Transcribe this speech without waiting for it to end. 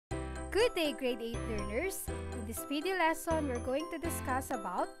Good day, grade 8 learners! In this video lesson, we're going to discuss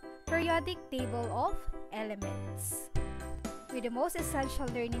about periodic table of elements. With the most essential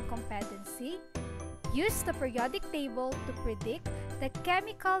learning competency, use the periodic table to predict the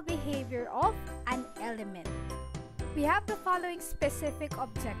chemical behavior of an element. We have the following specific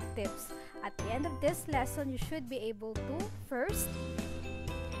objectives. At the end of this lesson, you should be able to first,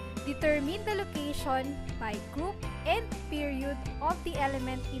 determine the location by group and period of the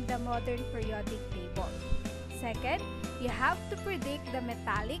element in the modern periodic table. Second, you have to predict the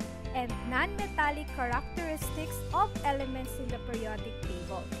metallic and non-metallic characteristics of elements in the periodic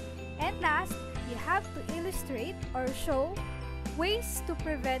table. And last, you have to illustrate or show ways to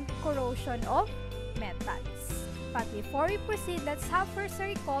prevent corrosion of metals. But before we proceed, let's have first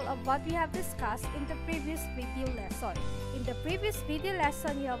a recall of what we have discussed in the previous video lesson. In the previous video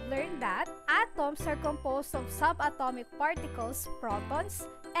lesson, you have learned that atoms are composed of subatomic particles, protons,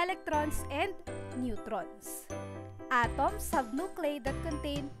 electrons, and neutrons. Atoms have nuclei that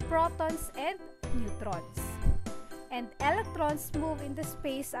contain protons and neutrons. And electrons move in the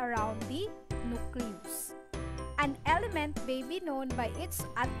space around the nucleus. An element may be known by its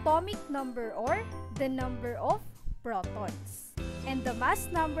atomic number or the number of protons. And the mass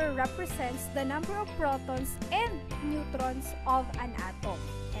number represents the number of protons and neutrons of an atom.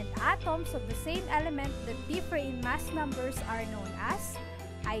 And atoms of the same element that differ in mass numbers are known as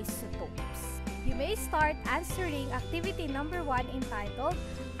isotopes. You may start answering activity number 1 entitled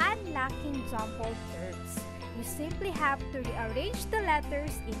Unlocking Jumbled Terms. You simply have to rearrange the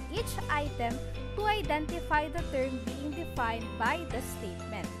letters in each item to identify the term being defined by the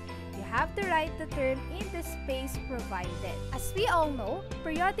statement. You have to write the term in the space provided. As we all know,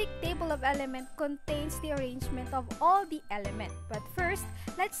 periodic table of element contains the arrangement of all the elements. But first,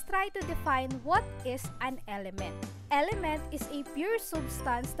 let's try to define what is an element. Element is a pure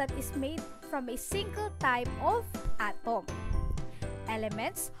substance that is made from a single type of atom.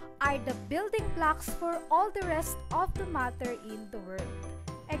 Elements are the building blocks for all the rest of the matter in the world.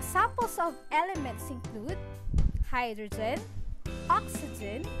 Examples of elements include hydrogen,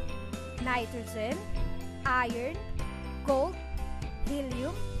 oxygen, nitrogen, iron, gold,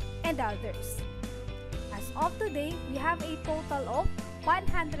 helium, and others. As of today, we have a total of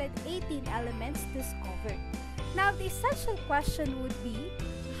 118 elements discovered. Now, the essential question would be,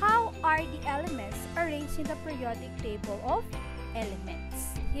 how are the elements arranged in the periodic table of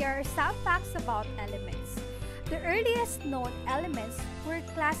elements? Here are some facts about elements. The earliest known elements were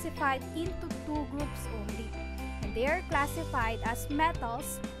classified into two groups only, and they are classified as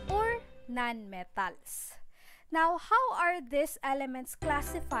metals or non-metals. Now, how are these elements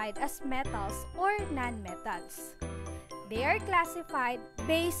classified as metals or non-metals? They are classified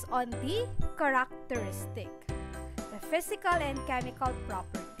based on the characteristic, the physical and chemical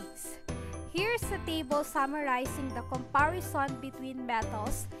properties. Here's a table summarizing the comparison between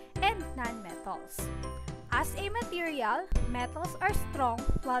metals and non-metals. As a material, metals are strong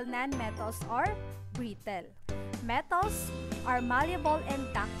while non-metals are brittle. Metals are malleable and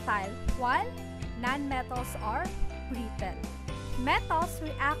ductile while non-metals are brittle. Metals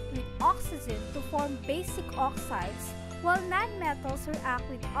react with oxygen to form basic oxides while non-metals react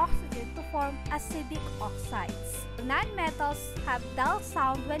with oxygen to form acidic oxides. Non-metals have dull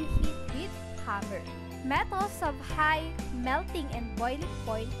sound when hit with hammer. Metals have high melting and boiling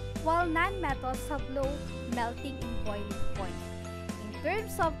point while non-metals have low melting and boiling point. In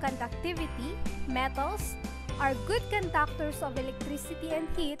terms of conductivity, metals are good conductors of electricity and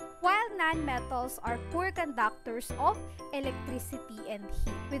heat, while non-metals are poor conductors of electricity and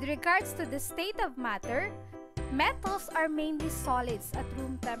heat. With regards to the state of matter, metals are mainly solids at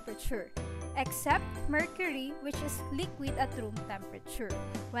room temperature, except mercury, which is liquid at room temperature,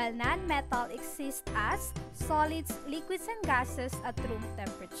 while non-metal exists as solids, liquids, and gases at room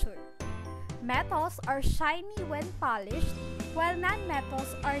temperature. Metals are shiny when polished, while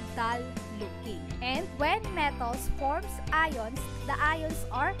non-metals are dull-looking. And when metals forms ions, the ions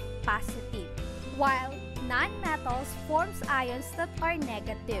are positive, while non-metals forms ions that are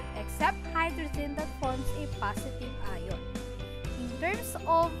negative, except hydrogen that forms a positive ion. In terms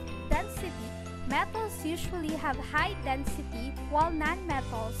of density, metals usually have high density, while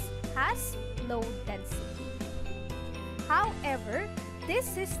non-metals has low density. However, this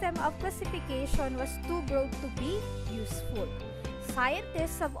system of classification was too broad to be useful.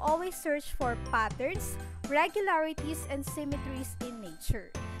 Scientists have always searched for patterns, regularities, and symmetries in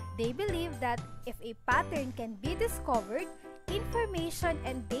nature. They believe that if a pattern can be discovered, information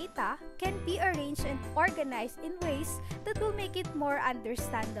and data can be arranged and organized in ways that will make it more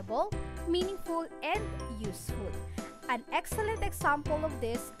understandable, meaningful, and useful. An excellent example of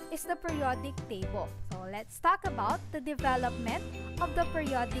this is the periodic table. So let's talk about the development of the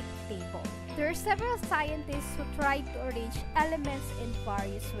periodic table. There are several scientists who tried to arrange elements in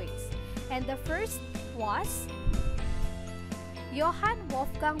various ways. And the first was Johann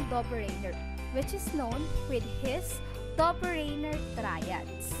Wolfgang Dobereiner, which is known with his Dobereiner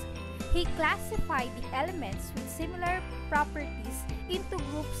triads. He classified the elements with similar properties into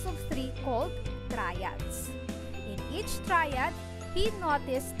groups of 3 called triads. In each triad, he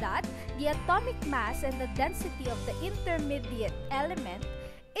noticed that the atomic mass and the density of the intermediate element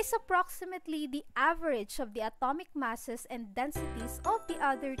is approximately the average of the atomic masses and densities of the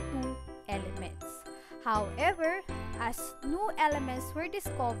other 2 elements. However, as new elements were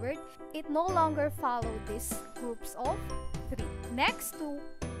discovered, it no longer followed these groups of 3. Next to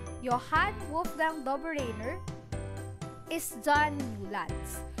Johann Wolfgang Dobereiner is John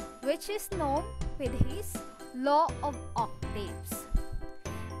Newlands, which is known with his law of octaves.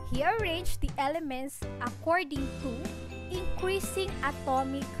 He arranged the elements according to increasing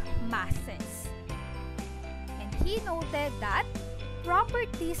atomic masses. And he noted that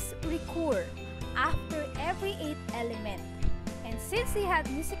properties recur after every 8th element. And since he had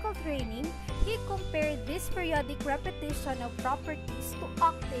musical training, he compared this periodic repetition of properties to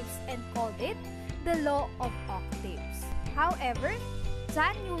octaves and called it the law of octaves. However,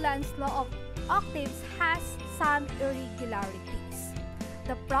 John Newland's law of octaves has some irregularities.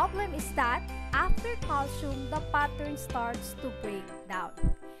 The problem is that after calcium, the pattern starts to break down.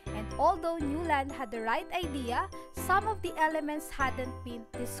 And although Newland had the right idea, some of the elements hadn't been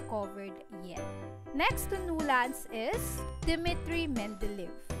discovered yet. Next to Newlands is Dmitri Mendeleev,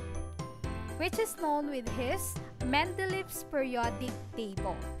 which is known with his Mendeleev's periodic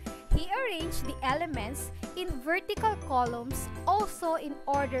table. He arranged the elements in vertical columns, also in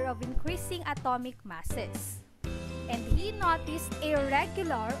order of increasing atomic masses. And he noticed a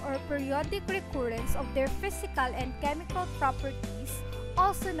regular or periodic recurrence of their physical and chemical properties,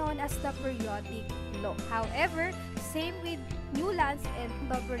 also known as the periodic law. However, same with Newlands and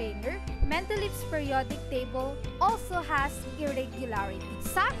Dobereiner, Mendeleev's periodic table also has irregularities.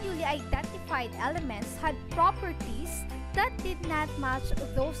 Some newly identified elements had properties that did not match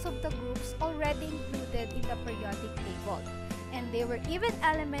those of the groups already included in the periodic table. And there were even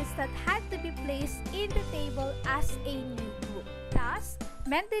elements that had to be placed in the table as a new group. Thus,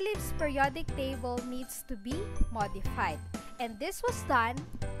 Mendeleev's periodic table needs to be modified. And this was done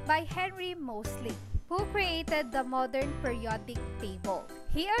by Henry Moseley, who created the modern periodic table.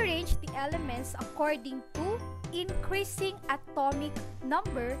 He arranged the elements according to increasing atomic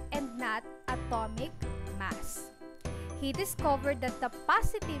number and not atomic mass. He discovered that the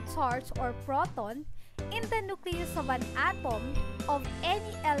positive charge or proton in the nucleus of an atom of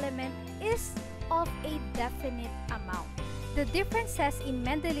any element is of a definite amount. The differences in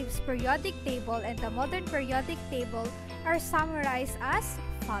Mendeleev's periodic table and the modern periodic table are summarized as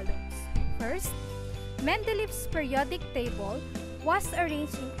follows. First, Mendeleev's periodic table was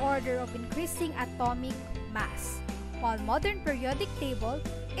arranged in order of increasing atomic mass, while modern periodic table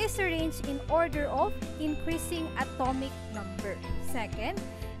is arranged in order of increasing atomic number. Second,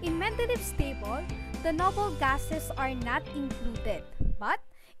 in Mendeleev's table, the noble gases are not included, but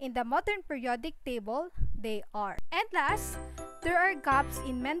in the modern periodic table, they are. And last, there are gaps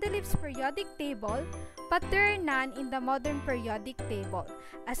in Mendeleev's periodic table, but there are none in the modern periodic table,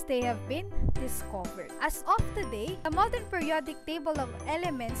 as they have been discovered. As of today, the modern periodic table of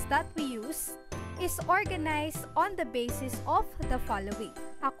elements that we use is organized on the basis of the following.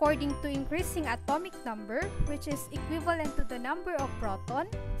 According to increasing atomic number, which is equivalent to the number of proton,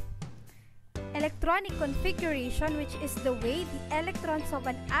 electronic configuration, which is the way the electrons of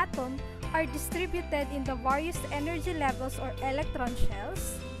an atom are distributed in the various energy levels or electron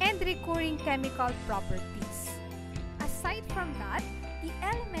shells, and recurring chemical properties. Aside from that, the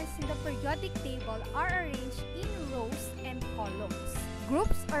elements in the periodic table are arranged in rows and columns.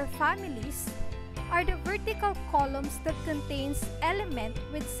 Groups or families are the vertical columns that contains elements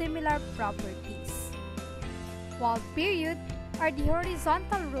with similar properties, while period are the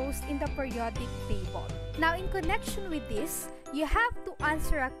horizontal rows in the periodic table. Now, in connection with this, you have to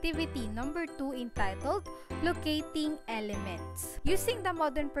answer activity number 2 entitled Locating Elements. Using the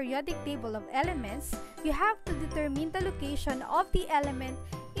modern periodic table of elements, you have to determine the location of the element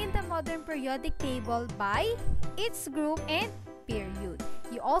in the modern periodic table by its group and period.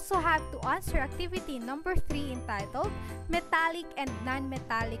 You also have to answer activity number 3 entitled Metallic and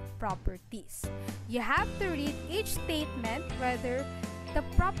Non-Metallic Properties. You have to read each statement whether the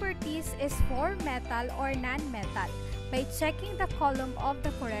properties is for metal or non-metal by checking the column of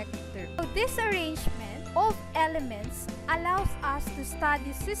the correct term. So this arrangement of elements allows us to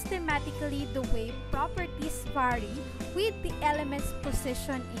study systematically the way properties vary with the element's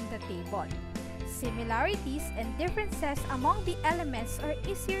position in the table. Similarities and differences among the elements are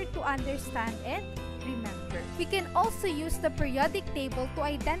easier to understand and remember. We can also use the periodic table to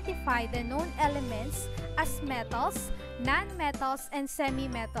identify the known elements as metals, nonmetals, and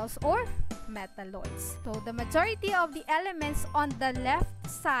semi-metals or metalloids. So the majority of the elements on the left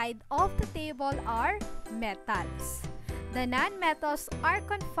side of the table are metals. The nonmetals are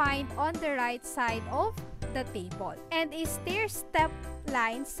confined on the right side of the table. And a stair-step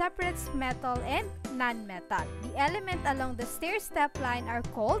line separates metal and nonmetal. The element along the stair-step line are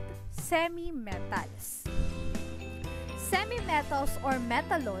called semi-metals. Semi-metals or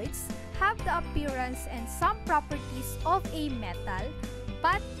metalloids have the appearance and some properties of a metal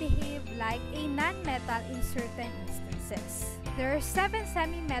but behave like a nonmetal in certain instances. There are 7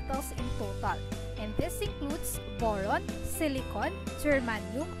 semi-metals in total, and this includes boron, silicon,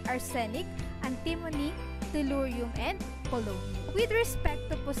 germanium, arsenic, antimony, tellurium, and polonium. With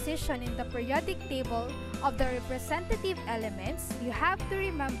respect to position in the periodic table of the representative elements, you have to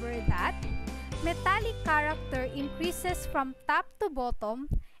remember that metallic character increases from top to bottom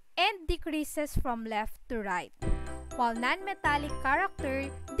and decreases from left to right, while non-metallic character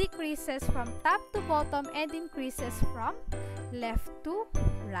decreases from top to bottom and increases from left to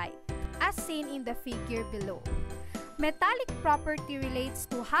right, as seen in the figure below. Metallic property relates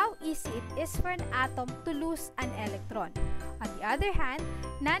to how easy it is for an atom to lose an electron. On the other hand,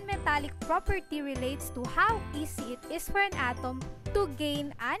 non-metallic property relates to how easy it is for an atom to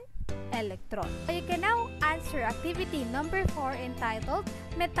gain an electron. So you can now answer activity number 4 entitled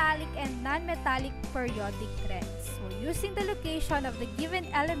Metallic and Non-Metallic Periodic Trends. So using the location of the given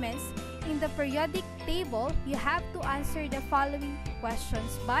elements in the periodic table, you have to answer the following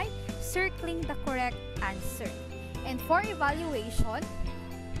questions by circling the correct answer. And for evaluation,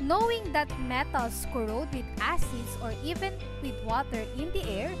 knowing that metals corrode with acids or even with water in the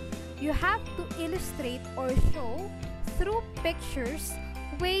air, you have to illustrate or show through pictures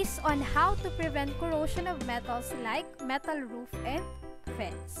ways on how to prevent corrosion of metals like metal roof and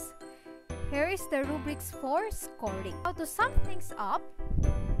fence. Here is the rubrics for scoring. Now to sum things up,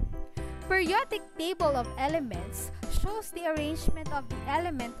 periodic table of elements shows the arrangement of the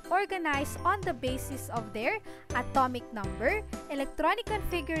element organized on the basis of their atomic number, electronic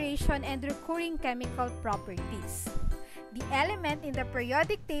configuration, and recurring chemical properties. The elements in the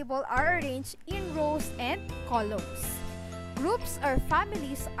periodic table are arranged in rows and columns. Groups or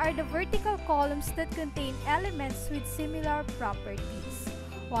families are the vertical columns that contain elements with similar properties,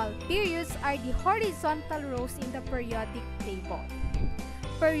 while periods are the horizontal rows in the periodic table.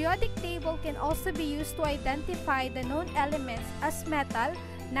 Periodic table can also be used to identify the known elements as metal,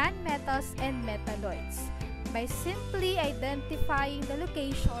 nonmetals, and metalloids by simply identifying the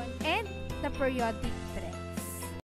location and the periodic